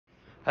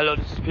Hello,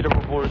 this is Peter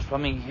for Borders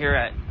Plumbing here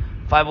at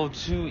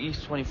 502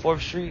 East 24th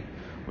Street.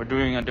 We're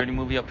doing a dirty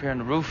movie up here on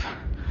the roof.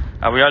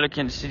 We are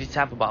looking at the city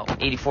tap about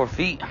 84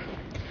 feet.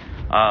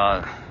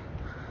 I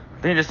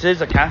think this is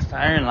a cast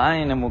iron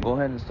line, and we'll go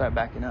ahead and start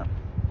backing up.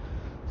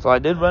 So I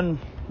did run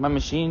my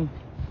machine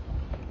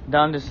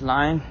down this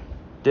line,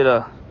 did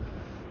a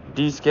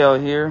descale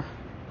here,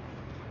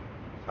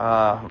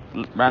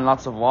 ran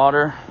lots of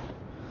water,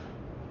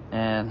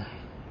 and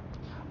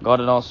got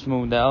it all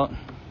smoothed out.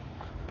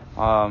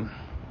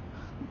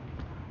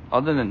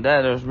 Other than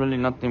that, there's really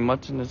nothing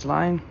much in this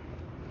line.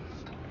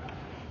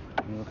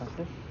 Can you look up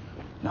there?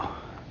 No.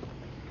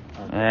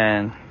 Okay.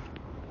 And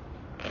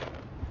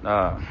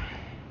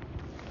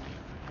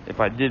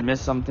if I did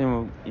miss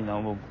something,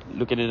 we'll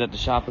look at it at the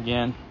shop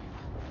again,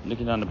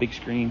 look at it on the big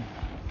screen.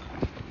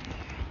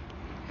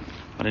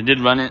 But I did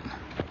run it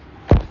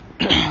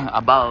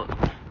about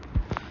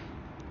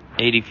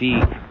 80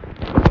 feet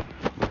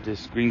with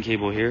this green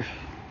cable here.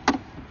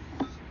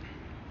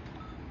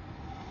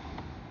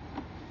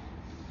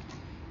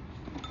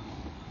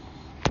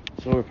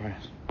 Solar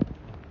price.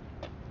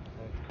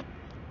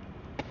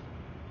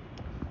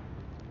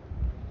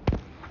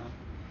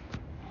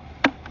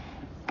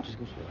 Just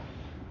go slow.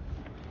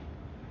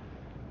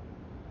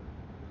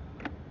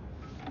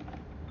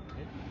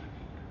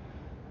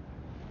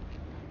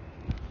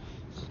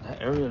 So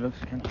that area looks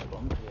kind of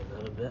bumpy a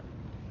little bit.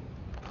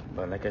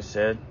 But like I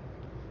said,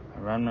 I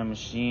ran my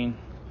machine,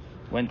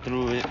 went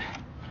through it.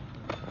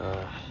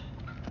 I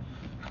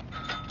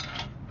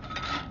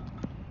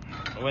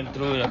went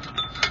through it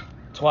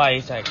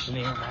twice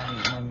actually.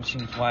 My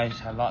machine twice,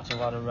 had lots of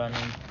water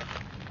running,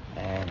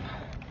 and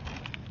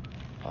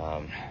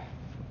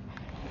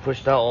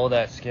pushed out all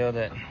that scale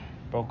that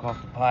broke off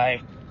the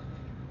pipe.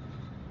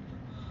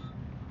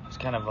 It's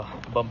kind of a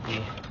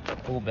bumpy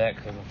pullback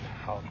because of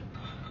how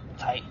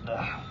tight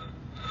the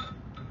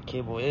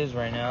cable is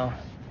right now.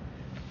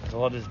 There's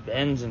all this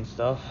bends and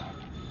stuff.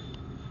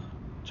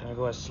 I'm trying to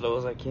go as slow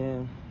as I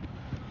can.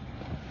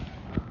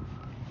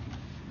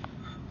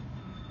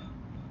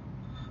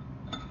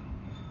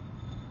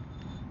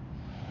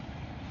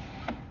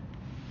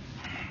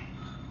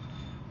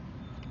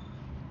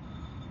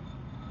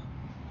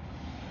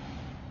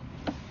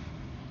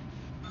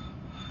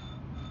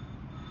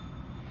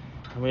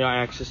 We are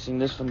accessing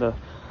this from the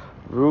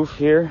roof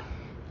here,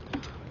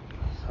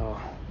 so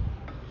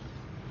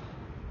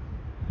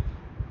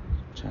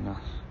trying to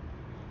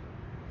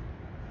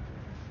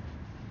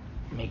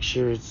make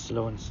sure it's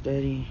slow and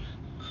steady.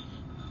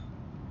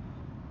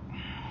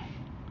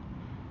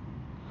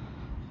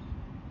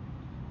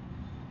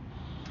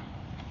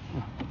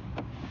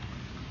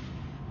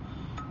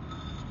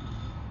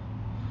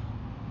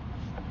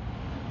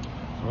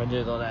 So I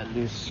did all that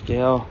loose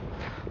scale.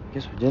 I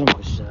guess we didn't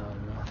push it out enough.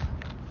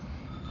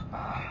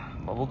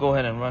 But we'll go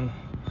ahead and run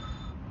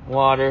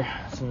water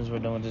as soon as we're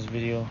done with this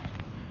video.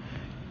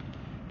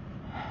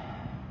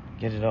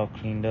 Get it all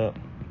cleaned up.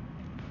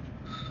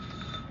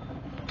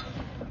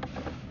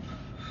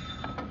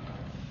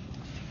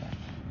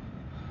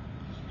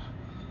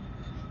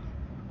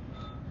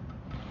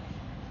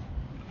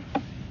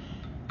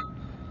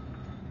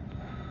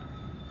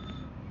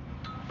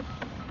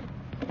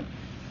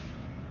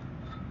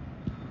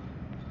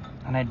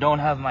 And I don't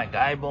have my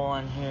guide ball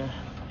on here.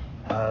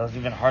 It was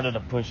even harder to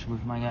push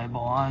with my guide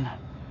ball on.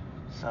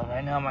 So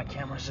right now my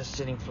camera's just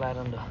sitting flat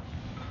on the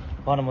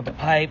bottom of the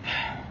pipe.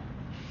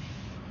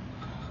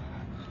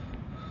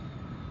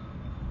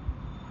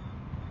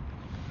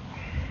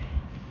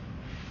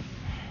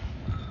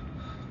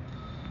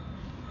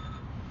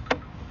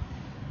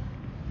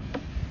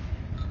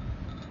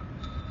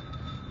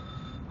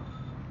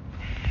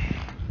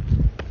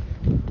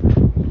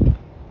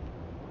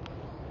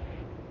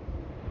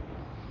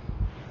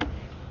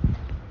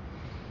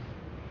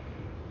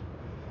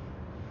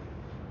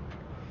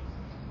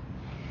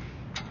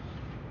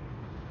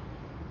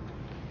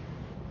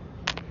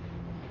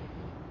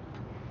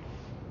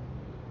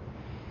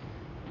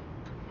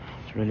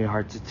 It's really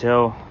hard to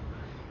tell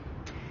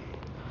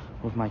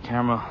with my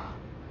camera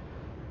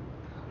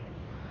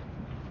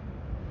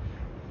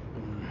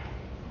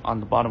on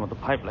the bottom of the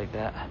pipe like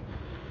that.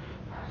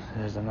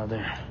 There's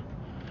another.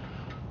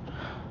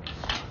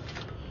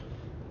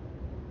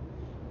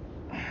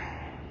 And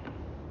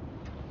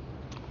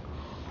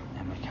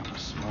my camera's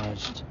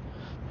smudged.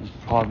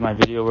 Just pause my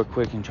video real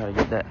quick and try to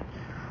get that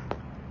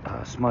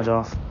smudge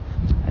off.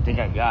 I think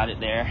I got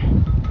it there.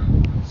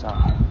 So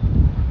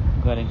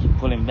go ahead and keep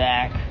pulling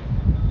back.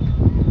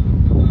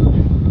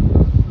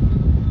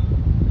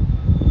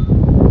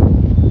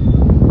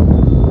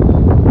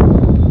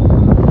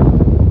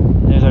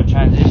 There's our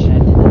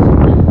transition.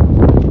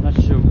 I'm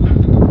not sure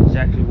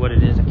exactly what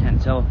it is. I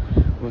can't tell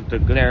with the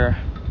glare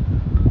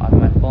on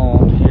my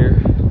phone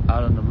here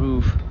out on the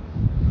roof.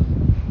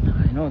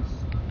 I know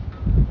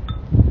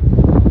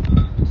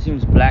it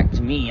seems black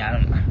to me.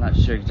 I'm not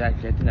sure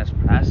exactly. I think that's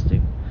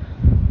plastic.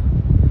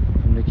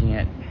 I'm looking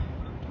at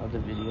other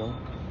video.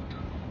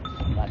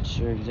 I'm not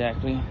sure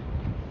exactly.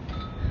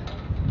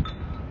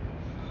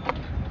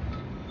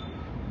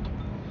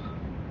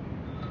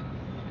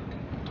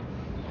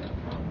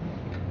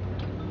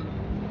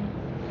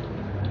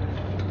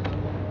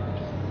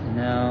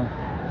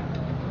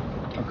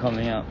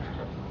 coming up.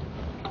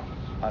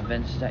 Our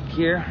vent stack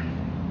here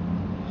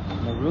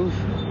on the roof.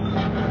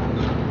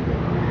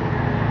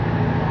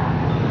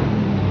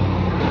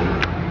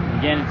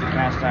 Again, it's a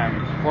cast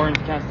iron. It's a 4-inch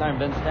cast iron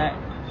vent stack.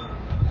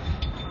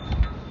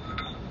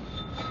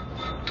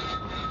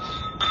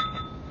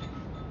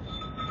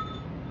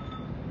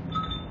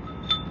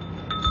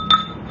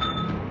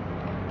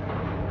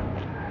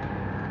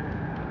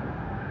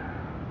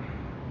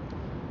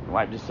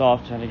 Wipe this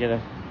off, trying to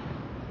get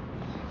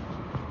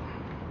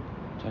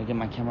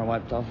my camera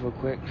wiped off real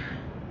quick.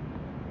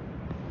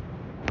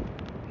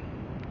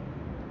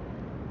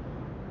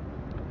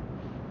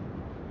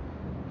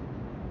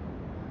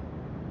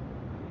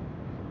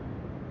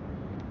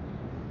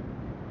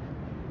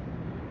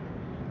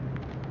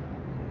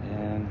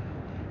 And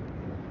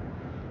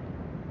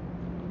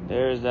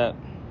there's that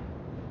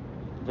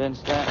vent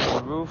stack on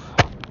the roof.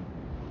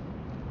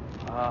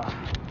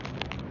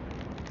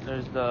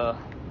 There's the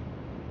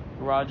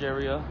garage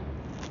area,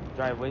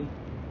 driveway.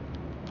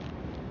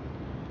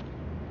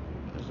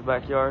 There's the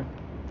backyard.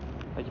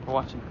 Thank you for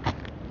watching.